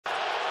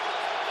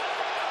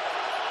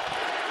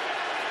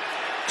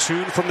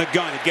Tune from the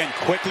gun. Again,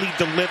 quickly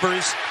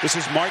delivers. This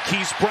is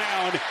Marquise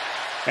Brown.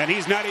 And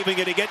he's not even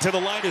going to get to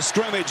the line of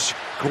scrimmage.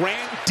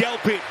 Grant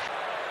Delpit.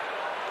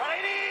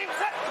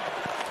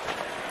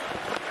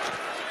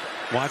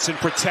 Watson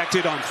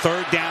protected on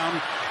third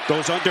down.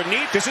 Goes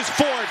underneath. This is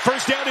Ford.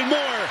 First down and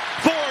more.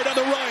 Ford on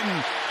the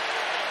run.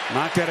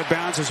 Knocked out of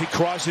bounds as he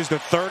crosses the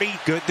 30.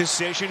 Good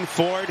decision.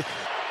 Ford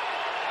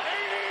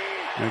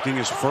making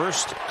his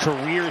first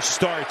career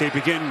start. They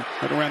begin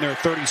right around their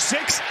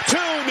 36.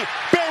 Tune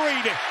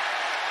buried.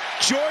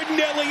 Jordan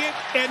Elliott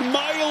and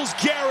Myles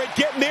Garrett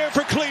getting there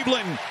for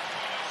Cleveland.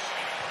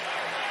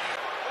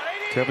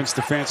 Kevin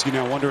Stefanski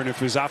now wondering if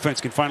his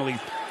offense can finally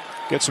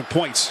get some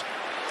points.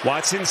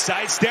 Watson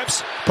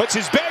sidesteps, puts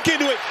his back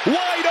into it.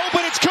 Wide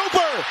open, it's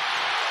Cooper.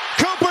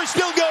 Cooper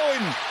still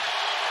going.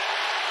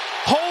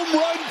 Home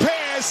run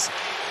pass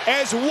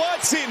as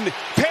Watson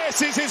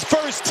passes his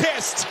first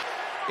test.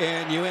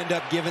 And you end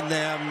up giving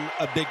them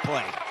a big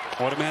play.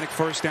 Automatic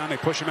first down. They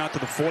push him out to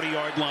the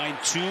 40-yard line.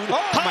 Tune.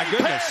 Oh, my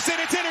goodness. Pass,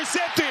 and it's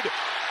intercepted.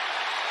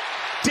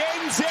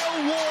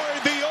 Denzel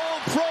Ward, the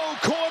all-pro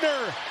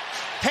corner,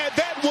 had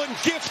that one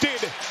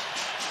gifted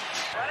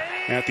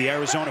at the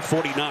Arizona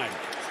 49.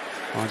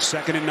 On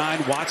 2nd and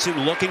 9,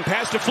 Watson looking,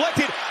 pass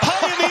deflected,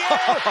 high in the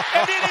air,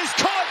 and it is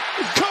caught.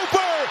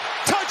 Cooper,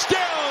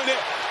 touchdown.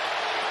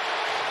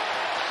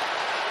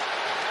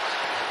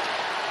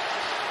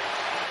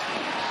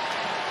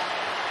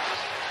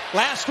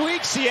 Last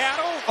week,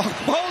 Seattle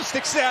almost,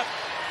 except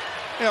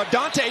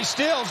Dante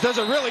Stills does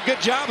a really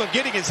good job of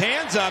getting his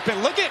hands up.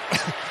 And look at,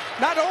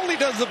 not only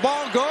does the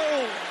ball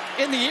go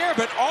in the air,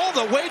 but all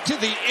the way to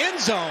the end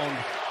zone.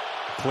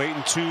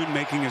 Clayton Tune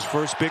making his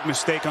first big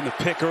mistake on the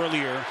pick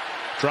earlier.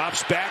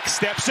 Drops back,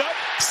 steps up,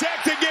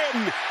 sacked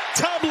again.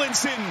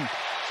 Tomlinson.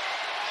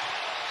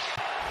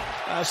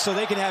 So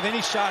they can have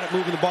any shot at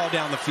moving the ball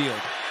down the field.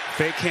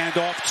 Fake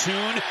handoff,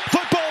 Tune.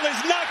 Football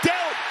is knocked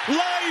out.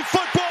 Live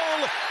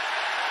football.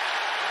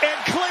 And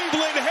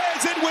Cleveland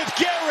has it with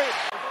Garrett.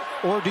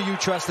 Or do you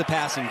trust the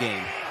passing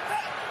game?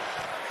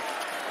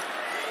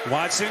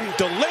 Watson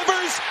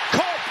delivers.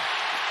 Caught.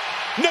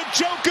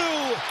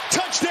 Njoku.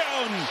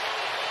 Touchdown.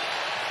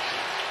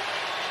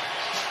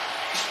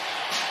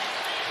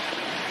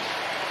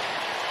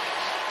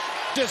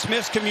 Just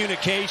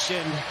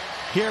miscommunication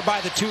here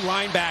by the two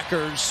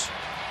linebackers.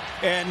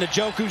 And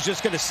Njoku's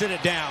just going to sit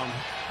it down.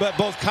 But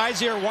both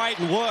Kaiser White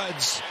and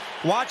Woods,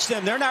 watch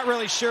them. They're not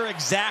really sure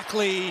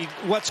exactly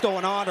what's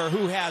going on or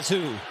who has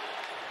who.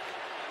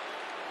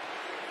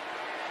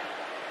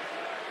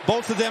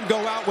 Both of them go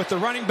out with the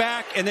running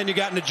back, and then you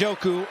got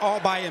Njoku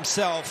all by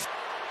himself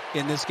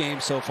in this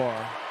game so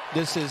far.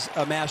 This is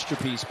a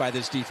masterpiece by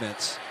this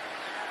defense.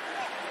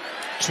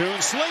 Tune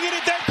slinging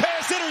it, that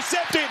pass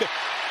intercepted.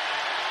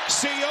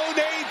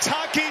 Sione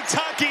Taki.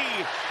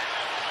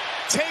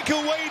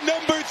 Takeaway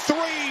number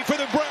 3 for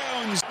the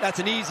Browns. That's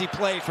an easy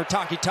play for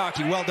Taki.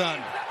 Well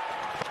done.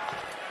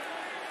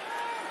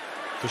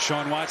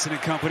 Deshaun Watson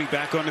and company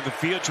back onto the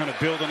field trying to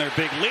build on their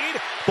big lead.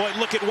 Boy,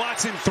 look at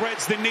Watson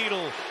threads the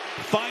needle.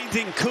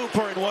 Finding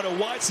Cooper in one of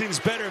Watson's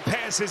better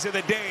passes of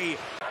the day.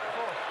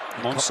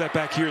 One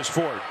setback here is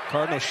Ford.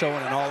 Cardinals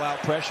showing an all-out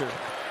pressure.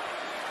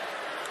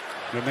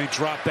 Then they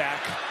drop back.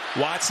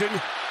 Watson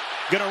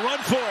gonna run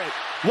for it.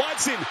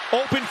 Watson,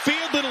 open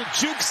field, little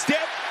juke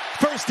step.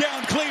 First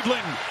down,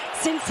 Cleveland.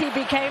 Since he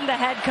became the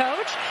head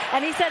coach,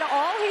 and he said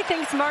all he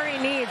thinks Murray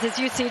needs is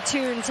you see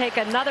Tune take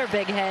another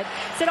big hit.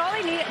 Said all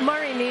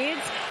Murray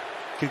needs.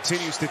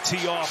 Continues to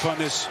tee off on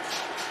this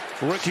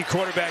rookie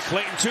quarterback,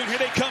 Clayton Tune. Here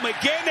they come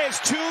again as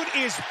Tune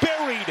is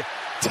buried.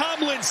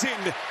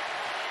 Tomlinson.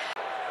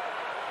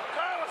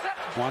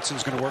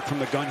 Watson's going to work from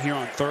the gun here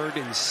on 3rd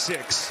and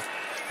 6.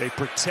 They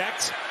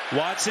protect.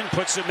 Watson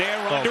puts him there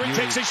under and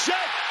takes a shot.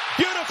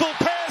 Beautiful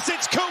pass.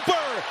 It's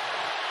Cooper.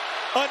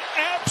 An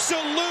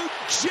absolute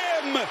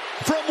gem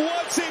from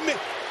Watson.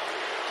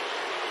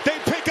 They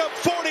pick up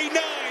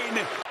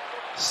 49.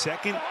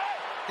 Second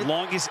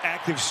longest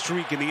active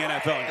streak in the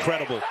NFL.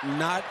 Incredible.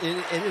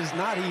 It is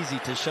not easy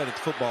to shut a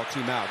football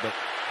team out, but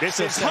this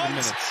is 7 Hunt.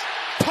 minutes.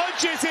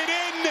 Punches it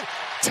in.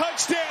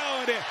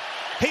 Touchdown.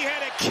 He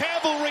had a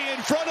cavalry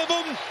in front of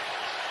him.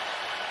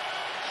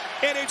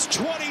 And it's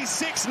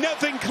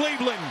 26-0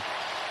 Cleveland.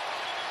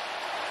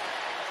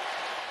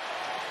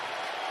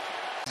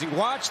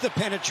 Watch the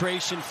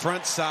penetration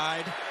front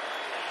side,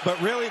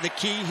 but really the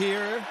key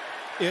here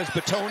is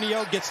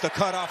Bitonio gets the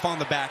cutoff on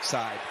the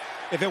backside.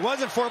 If it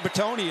wasn't for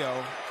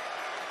Bitonio,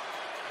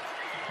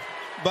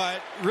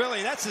 but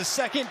really that's the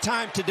second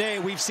time today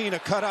we've seen a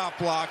cutoff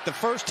block. The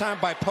first time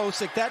by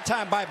Posick, that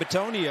time by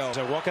Bitonio. As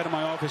I walk out of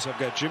my office, I've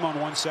got Jim on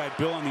one side,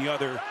 Bill on the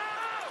other.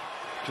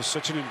 Just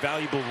such an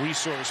invaluable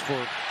resource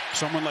for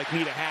someone like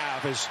me to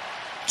have, as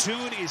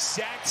Tune is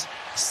sacked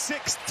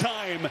 6th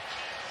time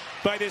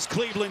by this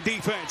Cleveland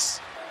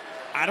defense.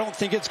 I don't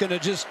think it's going to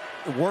just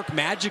work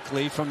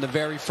magically from the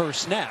very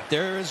first snap.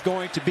 There is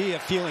going to be a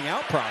feeling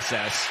out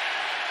process.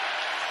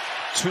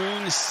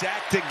 Tune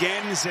sacked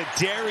again.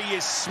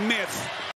 Zadarius Smith